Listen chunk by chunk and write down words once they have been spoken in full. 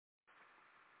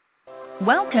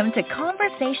Welcome to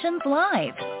Conversations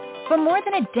Live. For more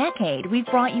than a decade, we've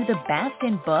brought you the best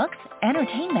in books,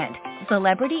 entertainment,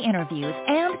 celebrity interviews,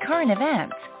 and current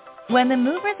events. When the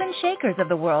movers and shakers of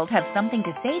the world have something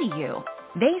to say to you,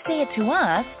 they say it to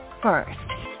us first.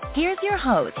 Here's your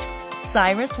host,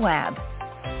 Cyrus Webb.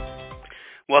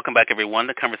 Welcome back, everyone,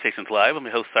 to Conversations Live. I'm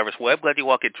your host, Cyrus Webb. Glad you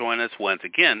all could join us once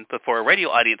again. But for our radio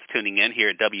audience tuning in here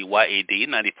at WYAD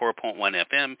 94.1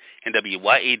 FM and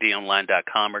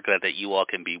WYADonline.com, we're glad that you all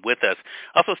can be with us.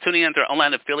 Also tuning in to our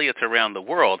online affiliates around the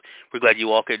world, we're glad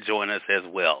you all could join us as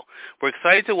well. We're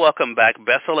excited to welcome back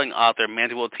best-selling author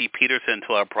Manswell T. Peterson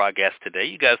to our broadcast today.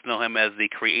 You guys know him as the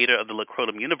creator of the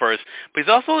LOCROTTUM Universe, but he's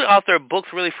also the author of books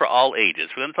really for all ages.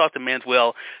 We're going to talk to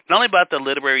Manswell not only about the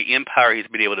literary empire he's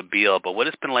been able to build, but what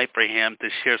it's been like for him to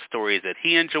share stories that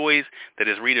he enjoys, that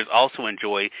his readers also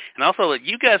enjoy, and also let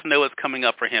you guys know what's coming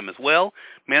up for him as well.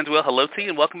 Manswell, hello to you,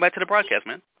 and welcome back to the broadcast,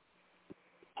 man.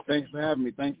 Thanks for having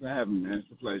me, man. It's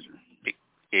a pleasure.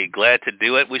 Glad to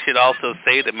do it. We should also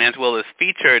say that Manswell is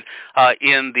featured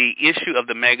in the issue of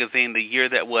the magazine, the year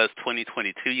that was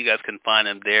 2022. You guys can find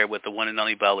him there with the one and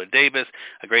only Viola Davis,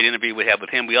 a great interview we have with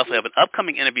him. We also have an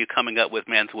upcoming interview coming up with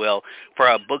Manswell for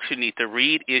our Books You Need to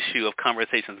Read issue of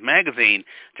Conversations magazine,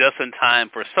 just in time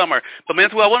for summer. But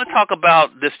Manswell, I want to talk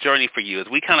about this journey for you as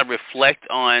we kind of reflect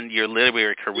on your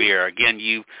literary career. Again,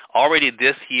 you already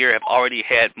this year have already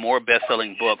had more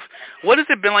best-selling books. What has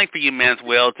it been like for you,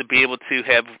 Manswell, to be able to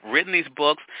have written these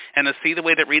books and to see the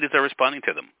way that readers are responding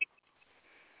to them?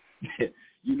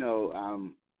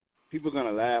 People are going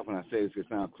to laugh when I say this. It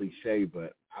sounds cliche,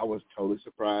 but I was totally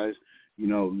surprised.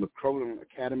 LOCROTTUM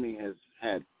Academy has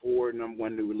had 4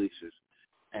 #1 new releases,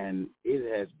 and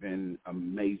it has been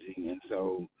amazing. And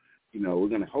so, we're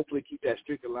going to hopefully keep that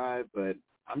streak alive, but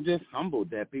I'm just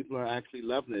humbled that people are actually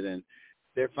loving it. And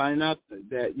they're finding out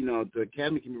that, the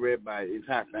Academy can be read by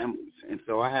entire families. And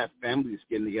so I have families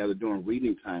getting together doing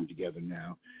reading time together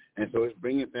now. And so it's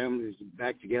bringing families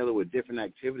back together with different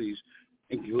activities,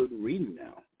 including reading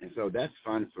now. And so that's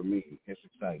fun for me. It's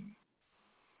exciting.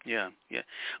 Yeah.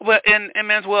 Well, and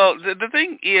Manswell, the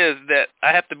thing is that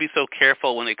I have to be so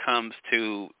careful when it comes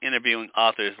to interviewing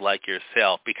authors like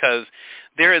yourself because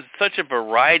there is such a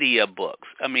variety of books.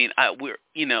 I mean, I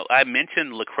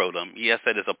mentioned LOCROTTUM. Yes,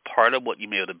 that is a part of what you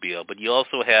made able to build, but you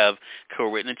also have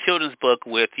co-written a children's book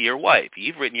with your wife.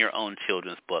 You've written your own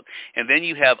children's book, and then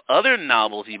you have other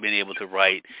novels you've been able to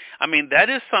write. I mean, that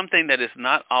is something that is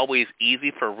not always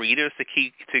easy for readers to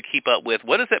keep up with.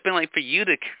 What has that been like for you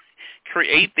to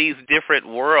create these different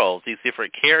worlds, these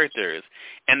different characters,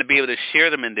 and to be able to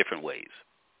share them in different ways?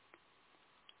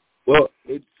 Well,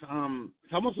 it's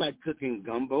almost like cooking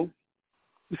gumbo.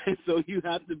 So you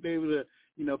have to be able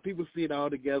to, people see it all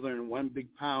together in one big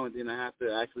pile, and then I have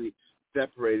to actually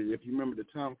separate it. If you remember the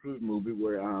Tom Cruise movie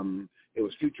where it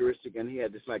was futuristic and he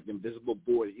had this like invisible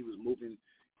board, he was moving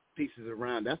pieces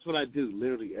around. That's what I do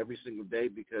literally every single day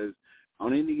because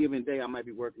on any given day I might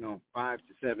be working on 5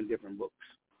 to 7 different books.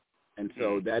 And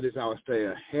so that is how I stay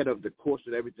ahead of the course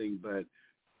of everything. But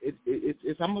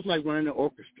it's almost like running an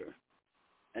orchestra.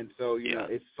 And so,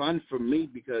 it's fun for me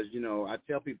because, I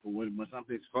tell people when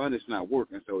something's fun, it's not work.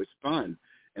 And so it's fun.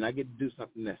 And I get to do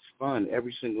something that's fun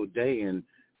every single day. And,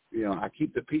 I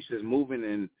keep the pieces moving.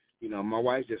 And, my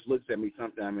wife just looks at me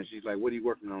sometimes and she's like, what are you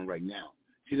working on right now?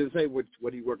 She doesn't say, what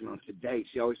are you working on today?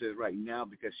 She always says right now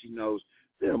because she knows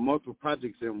there are multiple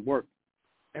projects in work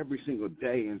every single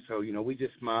day. And so, we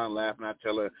just smile and laugh, and I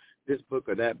tell her this book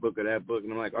or that book or that book.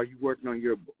 And I'm like, are you working on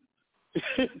your book?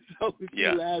 So she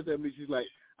laughs at me. She's like,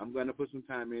 I'm going to put some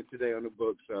time in today on the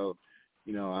book. So,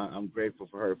 I'm grateful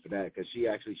for her for that because she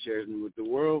actually shares me with the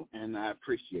world, and I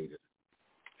appreciate it.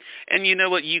 And you know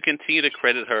what? You continue to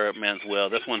credit her,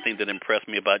 Manswell. That's one thing that impressed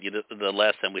me about you the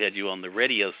last time we had you on the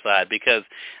radio side because,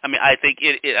 I mean, I think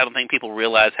I don't think people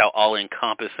realize how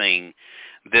all-encompassing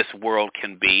this world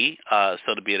can be.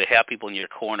 So to be able to have people in your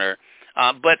corner.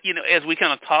 But, as we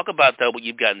kind of talk about, though, what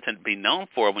you've gotten to be known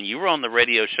for, when you were on the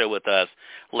radio show with us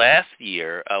last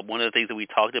year, one of the things that we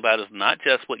talked about is not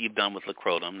just what you've done with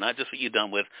LOCROTTUM, not just what you've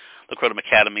done with LOCROTTUM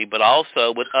Academy, but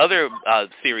also with other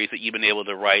series that you've been able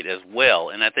to write as well.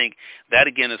 And I think that,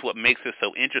 again, is what makes this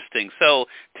so interesting. So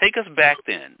take us back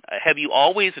then. Have you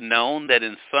always known that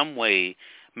in some way,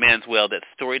 Manswell, that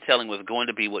storytelling was going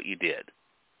to be what you did?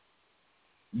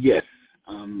 Yes.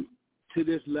 To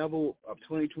this level of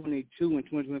 2022 and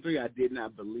 2023, I did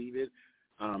not believe it.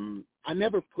 I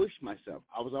never pushed myself.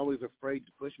 I was always afraid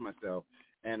to push myself.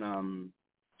 And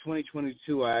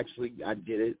 2022, I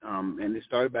did it, and it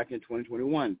started back in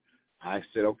 2021. I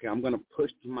said, okay, I'm going to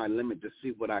push to my limit to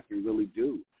see what I can really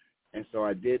do. And so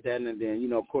I did that, and then, you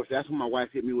know, of course, that's when my wife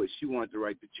hit me with she wanted to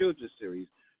write the children's series.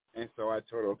 And so I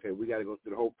told her, okay, we got to go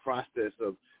through the whole process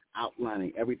of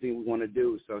outlining everything we want to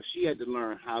do. So she had to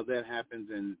learn how that happens.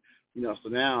 And, you know, so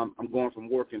now I'm going from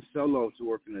working solo to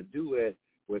working a duet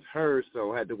with her.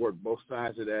 So I had to work both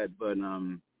sides of that. But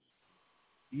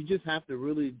you just have to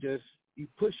really you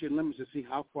push your limits to see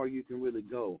how far you can really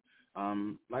go.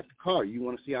 Like the car, you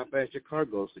want to see how fast your car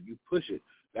goes, so you push it.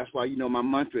 That's why, you know, my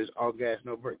mantra is all gas,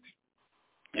 no brakes.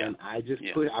 Yeah. And I just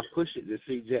push it to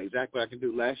see exactly what I can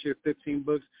do. Last year, 15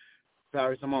 books.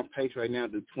 Cyrus, I'm on pace right now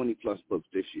to do 20-plus books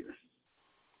this year.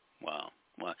 Wow.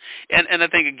 And I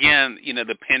think, again, you know,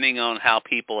 depending on how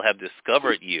people have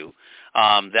discovered you,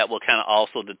 that will kind of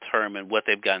also determine what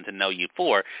they've gotten to know you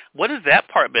for. What has that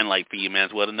part been like for you,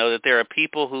 Manswell, to know that there are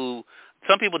people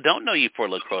some people don't know you for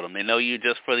LOCROTTUM. They know you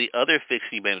just for the other fiction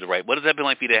you've been able to write. What has that been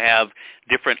like for you to have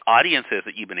different audiences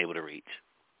that you've been able to reach?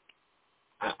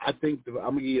 I think I'm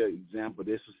going to give you an example.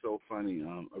 This is so funny.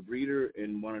 A reader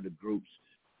in one of the groups,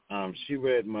 she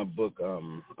read my book,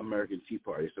 American Tea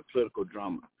Party. It's a political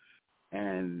drama.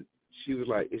 And she was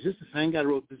like, is this the same guy that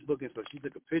wrote this book? And so she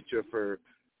took a picture of her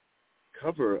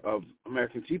cover of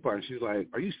American Tea Party. And she was like,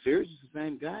 are you serious? It's the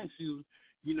same guy? And she was,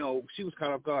 you know, she was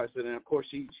caught off guard. So then, of course,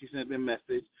 she sent me a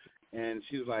message. And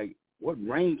she was like, what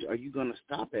range are you going to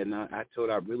stop at? And I told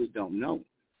her I really don't know.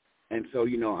 And so,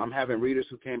 you know, I'm having readers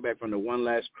who came back from the One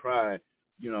Last Cry,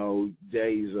 you know,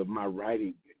 days of my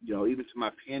writing, you know, even to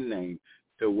my pen name,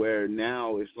 to where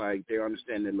now it's like they're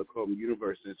understanding the LOCROTTUM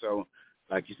universe. And so,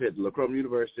 like you said, the LOCROTTUM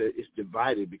universe is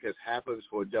divided because half of it's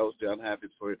for adults, the other half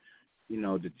is for, you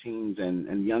know, the teens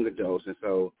and young adults. And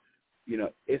so, you know,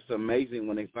 it's amazing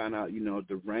when they find out, you know,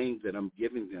 the range that I'm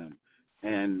giving them.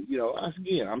 And, you know,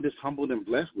 again, I'm just humbled and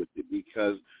blessed with it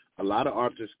because a lot of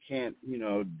authors can't, you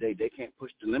know, they can't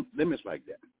push the limits like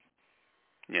that.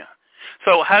 Yeah.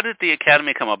 So how did the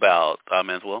Academy come about,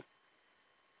 Manswell?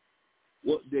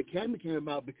 Well, the Academy came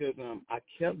about because I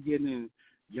kept getting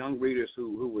young readers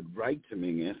who would write to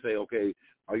me and say, okay,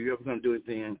 are you ever going to do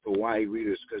anything for YA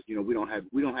readers? Because, you know, we don't have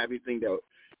anything that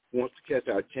wants to catch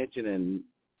our attention, and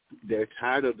they're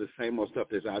tired of the same old stuff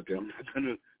that's out there. I'm not going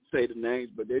to say the names,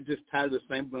 but they're just tired of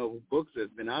the same old books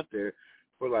that's been out there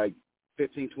for like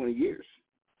 15, 20 years.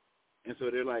 And so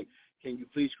they're like, can you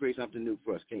please create something new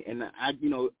for us? And I, you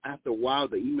know, after a while,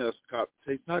 the emails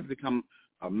they started to become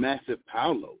a massive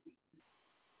power load.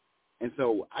 And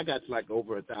so I got to like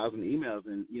over 1,000 emails,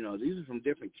 and, you know, these are from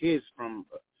different kids from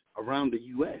around the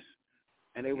U.S.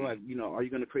 And they were like, you know, are you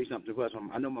going to create something for us?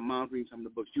 I know my mom's reading some of the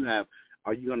books you have.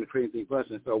 Are you going to create anything for us?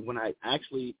 And so when I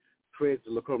actually created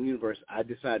the LOCROTTUM Universe, I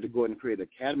decided to go ahead and create an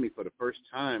academy for the first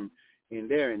time in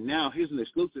there. And now here's an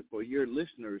exclusive for your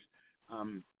listeners.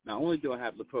 Not only do I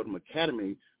have LOCROTTUM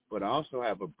Academy, but I also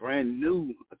have a brand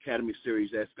new academy series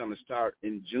that's going to start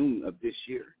in June of this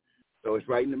year. So it's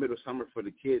right in the middle of summer for the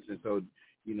kids. And so,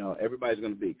 you know, everybody's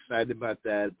going to be excited about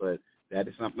that. But that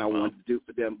is something I wanted to do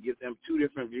for them, give them two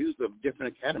different views of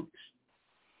different academies.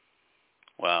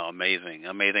 Wow, amazing.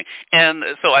 And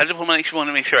so I just want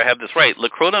to make sure I have this right.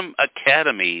 LOCROTTUM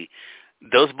Academy,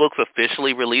 those books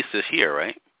officially released this year,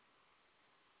 right?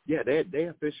 Yeah, they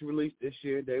officially released this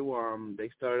year. They were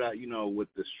they started out, you know, with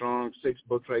the strong 6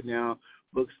 books right now.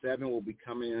 Book 7 will be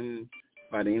coming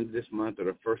by the end of this month or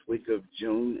the first week of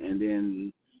June, and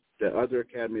then the other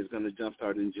academy is going to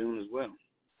jumpstart in June as well.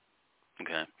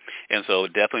 Okay. And so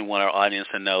definitely want our audience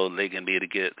to know they can be able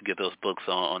to get those books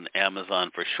on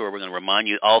Amazon for sure. We're going to remind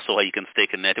you also how you can stay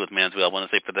connected with Manswell. I want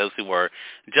to say for those who are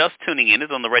just tuning in,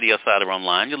 it's on the radio side or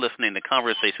online. You're listening to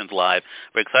Conversations Live.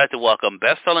 We're excited to welcome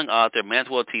best-selling author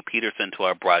Manswell T. Peterson to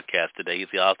our broadcast today. He's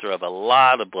the author of a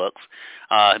lot of books,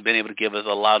 been able to give us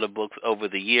a lot of books over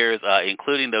the years,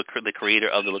 including the creator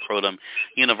of the LOCROTTUM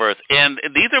Universe. And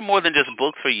these are more than just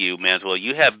books for you, Manswell.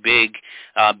 You have big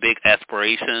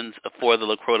aspirations for the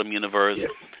LOCROTTUM Universe. Yes.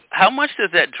 How much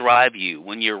does that drive you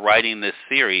when you're writing this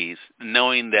series,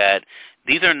 knowing that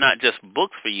these are not just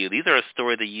books for you, these are a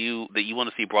story that you want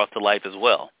to see brought to life as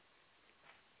well?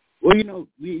 Well, you know,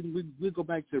 we go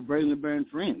back to Braylon Bear and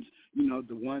Friends, you know,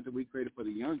 the ones that we created for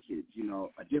the young kids, you know,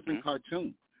 a different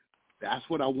cartoon. That's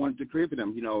what I wanted to create for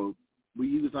them. You know, we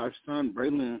use our son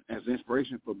Braylon as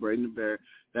inspiration for Braylon Bear.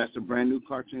 That's a brand new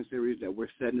cartoon series that we're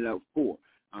setting it up for.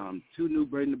 2 new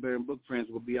Braylon the Bear and Book Friends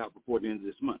will be out before the end of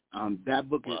this month. That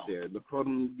book is there. The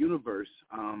LOCROTTUM Universe,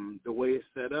 the way it's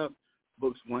set up,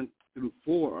 books 1 through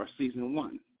 4 are season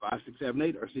 1, 5, 6, 7,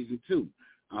 8 are season 2,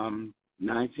 9,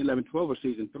 10, 11, 12 are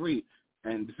season 3.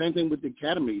 And the same thing with the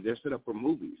Academy. They're set up for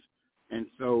movies. And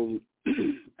so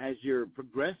as you're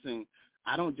progressing,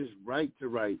 I don't just write to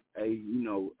write a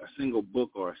single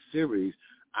book or a series.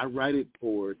 I write it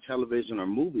for television or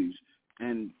movies,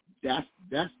 and that's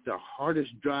the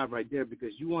hardest drive right there,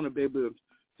 because you want to be able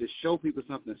to show people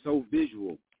something so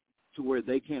visual to where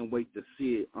they can't wait to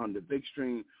see it on the big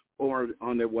screen or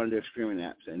on one of their streaming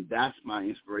apps. And that's my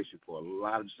inspiration for a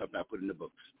lot of the stuff I put in the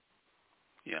books.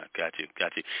 Yeah, got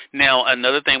you. Now,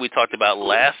 another thing we talked about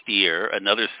last year,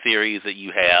 another series that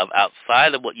you have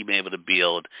outside of what you've been able to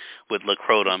build with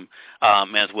LOCROTTUM,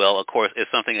 Manswell, of course, is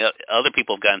something that other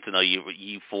people have gotten to know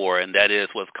you for, and that is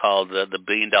what's called the $1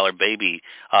 Billion Baby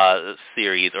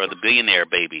series, or the Billionaire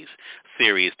Babies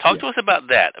series. Talk to us about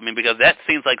that. I mean, because that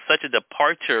seems like such a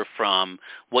departure from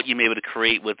what you've been able to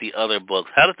create with the other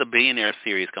books. How does the Billionaire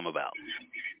series come about?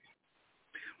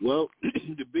 Well,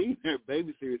 the Billionaire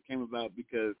Baby series came about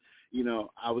because,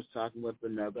 I was talking with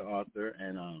another author,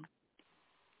 and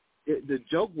the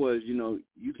joke was,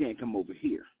 you can't come over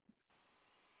here.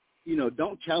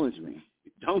 Don't challenge me.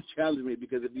 Don't challenge me,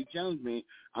 because if you challenge me,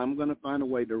 I'm going to find a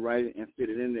way to write it and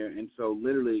fit it in there. And so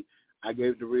literally I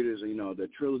gave the readers, the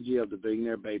trilogy of the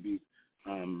Billionaire Babies.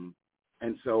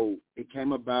 And so it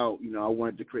came about, I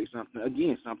wanted to create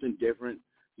something different,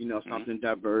 something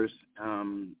diverse,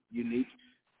 unique.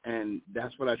 And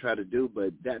that's what I try to do.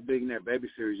 But that Billionaire Baby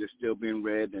series is still being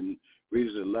read, and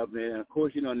readers are loving it. And, of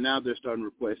course, now they're starting to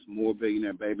request more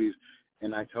Billionaire Babies.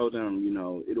 And I told them,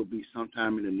 it'll be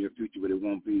sometime in the near future, but it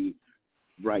won't be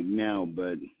right now.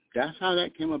 But that's how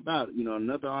that came about.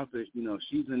 Another author,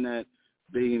 she's in that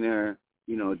billionaire,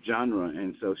 genre.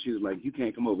 And so she was like, you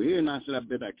can't come over here. And I said, I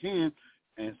bet I can.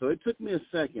 And so it took me a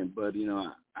second. But,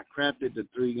 I crafted the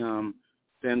 3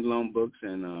 standalone books,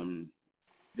 and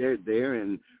they're there,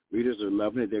 and readers are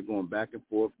loving it. They're going back and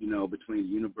forth, between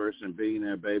Universe and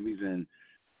Billionaire Babies, and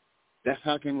that's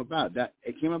how it came about.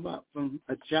 It came about from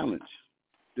a challenge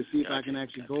to see if I can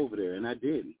actually go over there, and I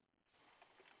did.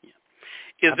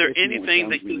 Is there anything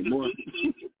that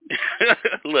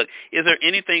look? Is there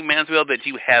anything, Manswell, that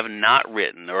you have not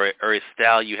written, or a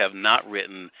style you have not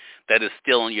written that is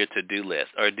still on your to-do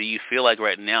list, or do you feel like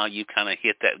right now you kind of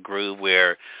hit that groove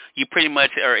where you pretty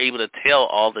much are able to tell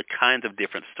all the kinds of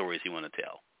different stories you want to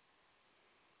tell?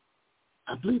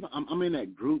 I believe I'm in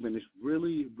that groove, and it's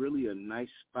really, really a nice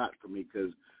spot for me,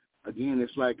 because, again,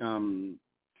 it's like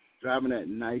driving that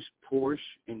nice Porsche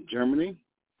in Germany.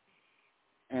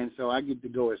 And so I get to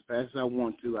go as fast as I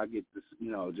want to. I get to,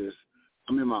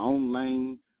 I'm in my own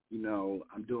lane.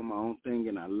 I'm doing my own thing,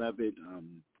 and I love it.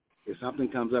 If something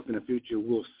comes up in the future,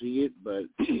 we'll see it. But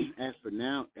as for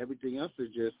now, everything else is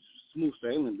just smooth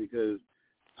sailing, because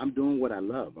I'm doing what I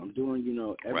love. I'm doing,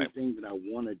 everything that I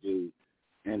want to do.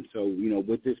 And so,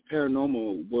 with this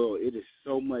paranormal world, it is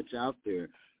so much out there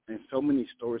and so many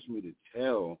stories for me to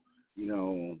tell.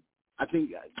 I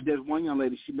think there's one young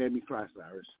lady, she made me cry,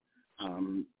 Cyrus.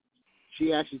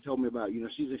 She actually told me about,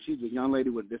 she's a young lady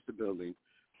with disability,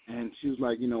 and she was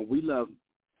like, we love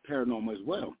paranormal as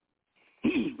well,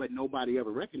 but nobody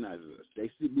ever recognizes us.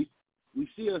 We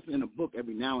see us in a book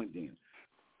every now and then,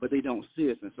 but they don't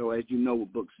see us. And so, as you know,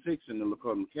 with book 6 in the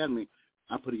LOCROTTUM Academy,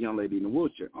 I put a young lady in a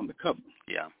wheelchair on the cover.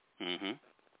 Yeah. Mm-hmm.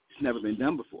 It's never been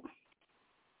done before.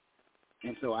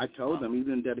 And so I told them,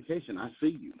 even in dedication, I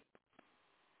see you.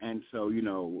 And so,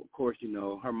 of course,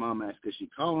 her mom asked, could she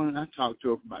call? And I talked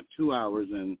to her for about 2 hours.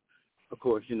 And, of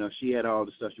course, she had all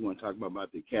the stuff she wanted to talk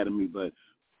about the academy. But,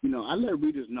 I let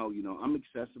readers know, I'm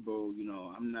accessible.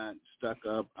 I'm not stuck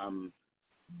up. I'm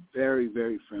very,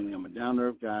 very friendly. I'm a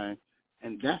down-to-earth guy.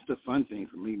 And that's the fun thing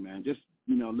for me, man. Just,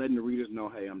 letting the readers know,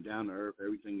 hey, I'm down to earth.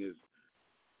 Everything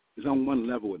is on one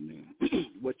level with me.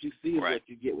 What you see is what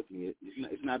you get with me.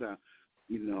 It's not a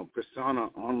persona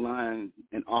online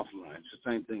and offline. It's the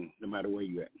same thing, no matter where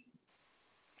you're at.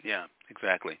 Yeah,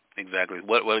 exactly.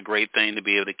 What a great thing to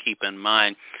be able to keep in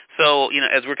mind. So,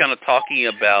 as we're kind of talking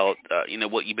about,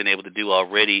 what you've been able to do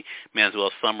already, Manswell,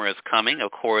 summer is coming.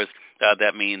 Of course,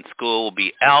 that means school will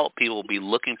be out. People will be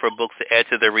looking for books to add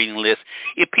to their reading list.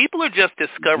 If people are just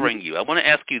discovering you, I want to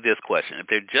ask you this question. If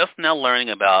they're just now learning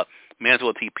about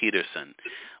Manswell T. Peterson,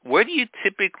 where do you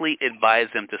typically advise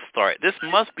them to start? This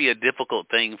must be a difficult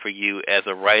thing for you as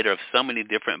a writer of so many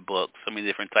different books, so many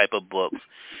different type of books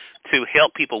to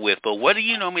help people with. But what do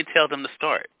you normally tell them to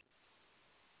start?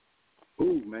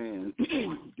 Oh, man,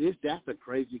 that's a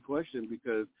crazy question,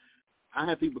 because I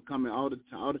have people coming all the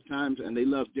times, and they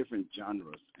love different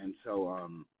genres. And so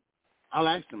I'll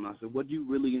ask them, I said, what do you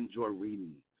really enjoy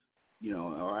reading?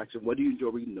 Or I said, what do you enjoy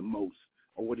reading the most?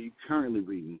 Or what are you currently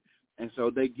reading? And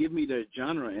so they give me their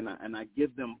genre, and I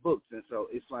give them books. And so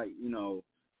it's like,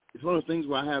 it's one of those things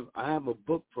where I have a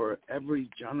book for every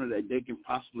genre that they can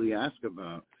possibly ask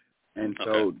about. And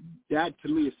so that, to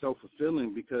me, is so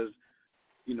fulfilling, because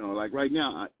Like right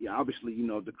now, obviously,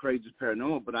 the craze is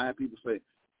paranormal, but I have people say,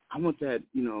 I want that,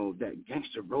 that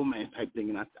gangster romance type thing,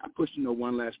 and I pushed,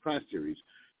 One Last Cry series.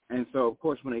 And so, of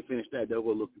course, when they finish that, they'll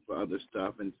go looking for other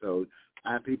stuff. And so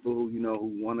I have people who,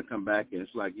 who want to come back, and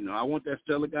it's like, I want that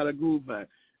Stella Got a Groove back.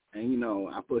 And,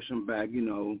 I push them back,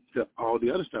 to all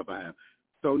the other stuff I have.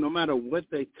 So no matter what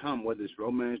they come, whether it's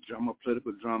romance, drama,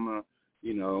 political drama,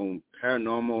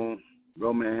 paranormal,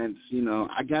 romance,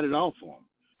 I got it all for them.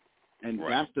 And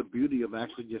That's the beauty of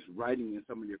actually just writing in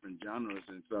so many different genres.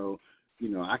 And so,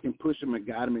 I can push them and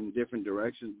guide them in different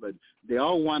directions, but they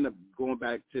all wind up going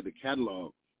back to the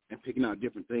catalog and picking out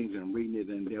different things and reading it,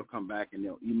 and they'll come back and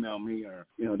they'll email me or,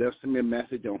 they'll send me a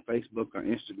message on Facebook or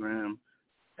Instagram,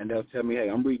 and they'll tell me, hey,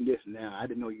 I'm reading this now. I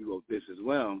didn't know you wrote this as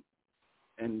well.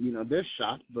 And, they're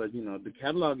shocked, but, the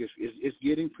catalog is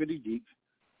getting pretty deep.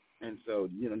 And so,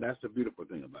 that's the beautiful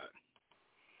thing about it.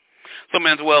 So,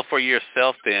 Manswell, for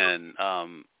yourself then,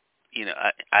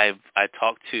 I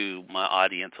talk to my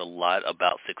audience a lot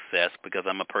about success because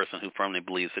I'm a person who firmly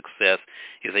believes success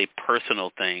is a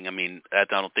personal thing. I mean, I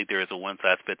don't think there is a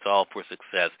one-size-fits-all for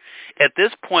success. At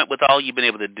this point, with all you've been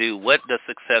able to do, what does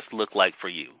success look like for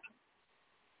you?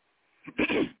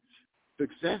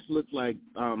 Success looked like,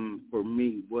 for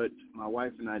me, what my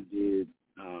wife and I did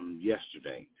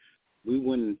yesterday. We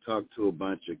went and talked to a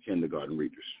bunch of kindergarten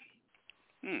readers.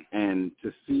 And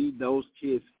to see those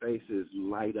kids' faces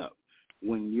light up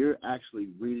when you're actually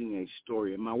reading a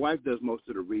story. And my wife does most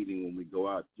of the reading when we go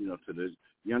out, to the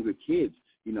younger kids.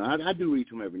 I do read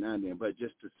to them every now and then, but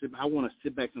just I want to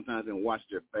sit back sometimes and watch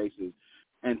their faces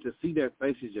and to see their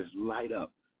faces just light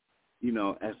up,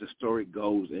 as the story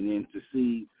goes. And then to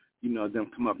see,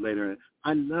 them come up later. And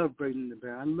I love Brayden the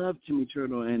Bear. I love Timmy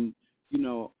Turtle. And,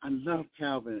 I love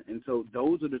Calvin. And so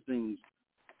those are the things.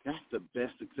 That's the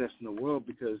best success in the world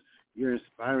because you're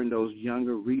inspiring those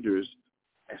younger readers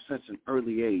at such an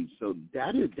early age. So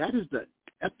that is the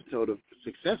episode of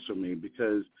success for me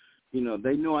because,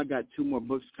 they know I got 2 more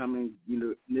books coming,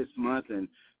 this month, and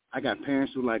I got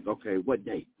parents who are like, okay, what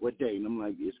date? And I'm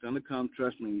like, it's going to come.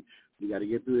 Trust me. We got to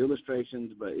get through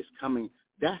illustrations, but it's coming.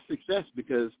 That's success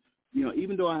because,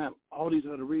 even though I have all these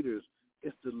other readers,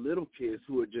 it's the little kids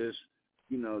who are just,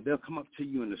 they'll come up to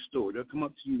you in the store. They'll come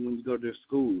up to you when you go to their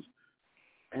schools.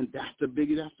 And that's the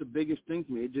biggest thing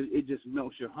to me. It just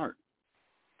melts your heart.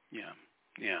 Yeah.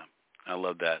 I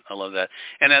love that.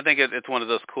 And I think it's one of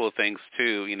those cool things,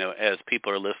 too, as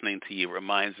people are listening to you,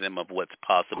 reminds them of what's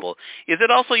possible. Is it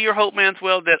also your hope,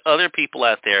 Manswell, that other people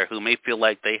out there who may feel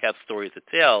like they have stories to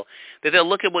tell, that they'll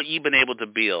look at what you've been able to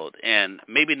build and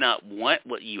maybe not want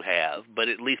what you have, but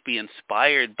at least be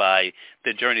inspired by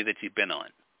the journey that you've been on?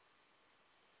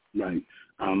 Right.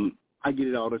 I get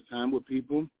it all the time with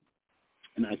people,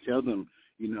 and I tell them,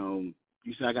 you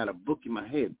say I got a book in my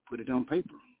head, put it on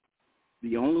paper.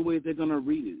 The only way they're going to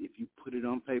read it if you put it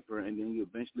on paper and then you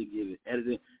eventually get it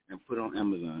edited and put it on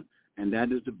Amazon. And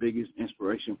that is the biggest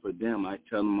inspiration for them. I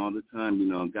tell them all the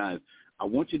time, guys, I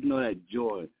want you to know that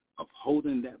joy of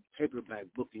holding that paperback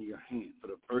book in your hand for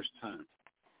the first time,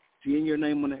 seeing your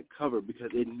name on that cover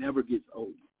because it never gets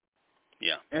old.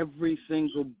 Yeah. Every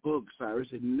single book, Cyrus,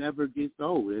 it never gets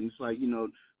old. And it's like,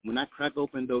 when I crack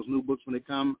open those new books when they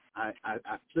come, I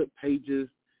flip pages,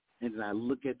 and then I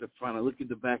look at the front, I look at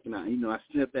the back, and I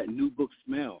sniff that new book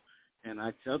smell. And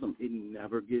I tell them it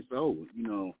never gets old,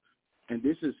 And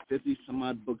this is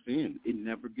 50-some-odd books in. It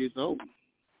never gets old.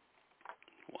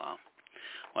 Wow.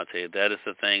 Well, I'll tell you, that is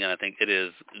the thing, and I think it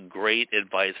is great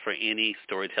advice for any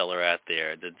storyteller out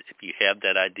there that if you have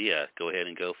that idea, go ahead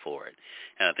and go for it.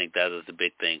 And I think that is the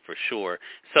big thing for sure.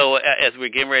 So as we're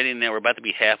getting ready now, we're about to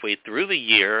be halfway through the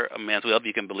year. Manswell, if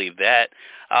you can believe that.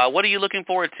 What are you looking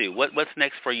forward to? What's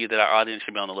next for you that our audience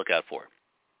should be on the lookout for?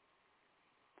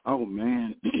 Oh,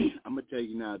 man. I'm going to tell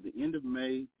you now, at the end of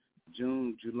May,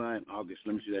 June, July, and August,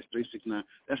 let me see, that's 3, 6, 9.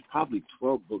 That's probably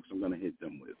 12 books I'm going to hit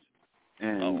them with.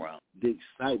 And the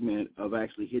excitement of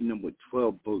actually hitting them with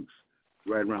 12 books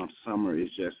right around summer is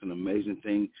just an amazing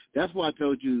thing. That's why I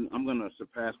told you I'm going to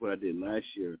surpass what I did last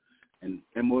year. And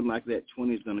more than likely that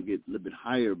 20 is going to get a little bit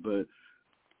higher. But,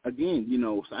 again,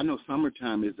 I know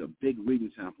summertime is a big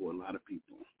reading time for a lot of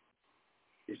people.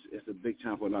 It's a big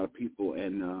time for a lot of people.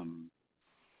 And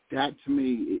that, to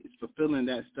me, it's fulfilling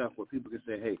that stuff where people can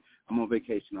say, hey, I'm on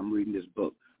vacation. I'm reading this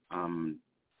book.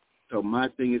 So my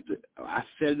thing is I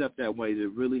set it up that way to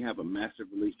really have a massive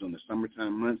release on the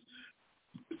summertime months.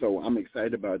 So I'm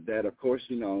excited about that. Of course,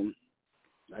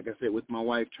 like I said, with my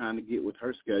wife trying to get with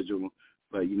her schedule,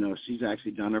 but, she's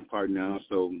actually done her part now.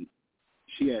 So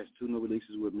she has 2 new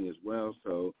releases with me as well.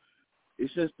 So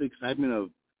it's just the excitement of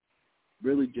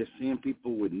really just seeing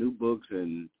people with new books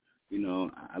and,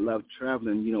 I love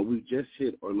traveling. We just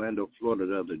hit Orlando, Florida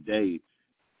the other day,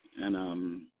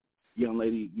 and young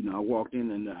lady, I walked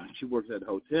in and she works at the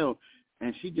hotel,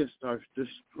 and she just starts to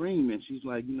scream, and she's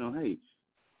like, hey,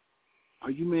 are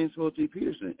you Manswell T.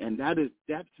 Peterson? And that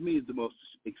to me is the most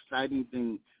exciting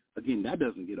thing. Again, that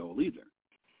doesn't get old either.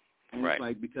 And right. It's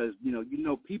like, because,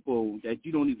 people that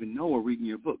you don't even know are reading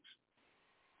your books.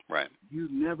 Right. You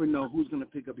never know who's going to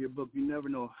pick up your book. You never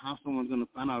know how someone's going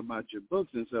to find out about your books.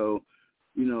 And so,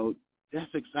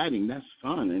 that's exciting. That's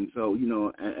fun. And so,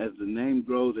 as the name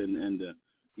grows and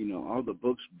all the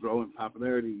books grow in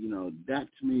popularity, that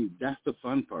to me, that's the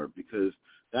fun part, because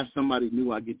that's somebody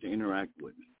new I get to interact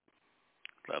with.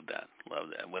 Love that.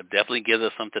 Well, definitely gives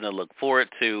us something to look forward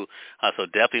to. So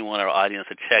definitely want our audience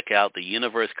to check out The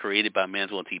Universe Created by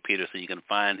Manswell T. Peterson. You can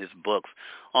find his books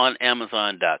on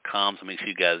Amazon.com, so make sure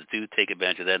you guys do take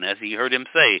advantage of that. And as you heard him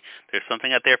say, there's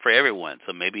something out there for everyone.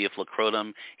 So maybe if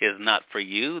LOCROTTUM is not for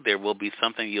you, there will be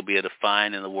something you'll be able to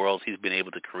find in the world he's been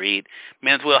able to create.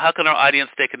 Manswell, how can our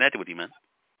audience stay connected with you, man?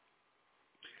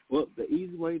 Well, the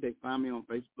easy way, they find me on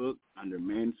Facebook under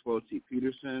Manswell T.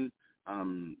 Peterson.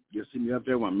 You'll see me up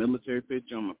there with my military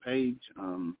picture on my page.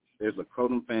 There's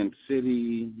LOCROTTUM Fan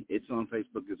City. It's on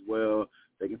Facebook as well.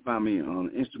 They can find me on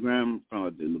Instagram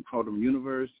from the LOCROTTUM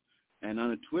Universe, and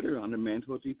on Twitter under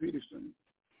Manswell T. Peterson.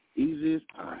 Easiest,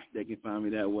 they can find me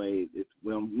that way. It's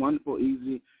wonderful,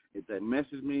 easy. If they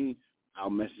message me, I'll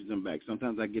message them back.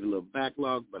 Sometimes I get a little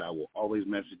backlog, but I will always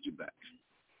message you back.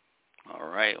 All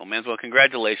right. Well, Manswell,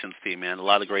 congratulations to you, man. A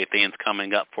lot of great things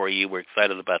coming up for you. We're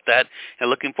excited about that and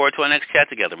looking forward to our next chat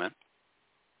together, man.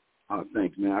 Oh,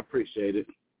 thanks, man. I appreciate it.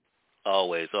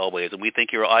 Always. And we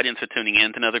thank your audience for tuning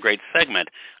in to another great segment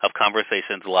of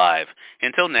Conversations Live.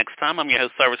 Until next time, I'm your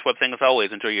host, Cyrus Webb, saying as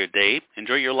always, enjoy your day,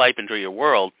 enjoy your life, enjoy your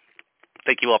world.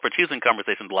 Thank you all for choosing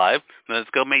Conversations Live. Let's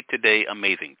go make today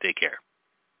amazing. Take care.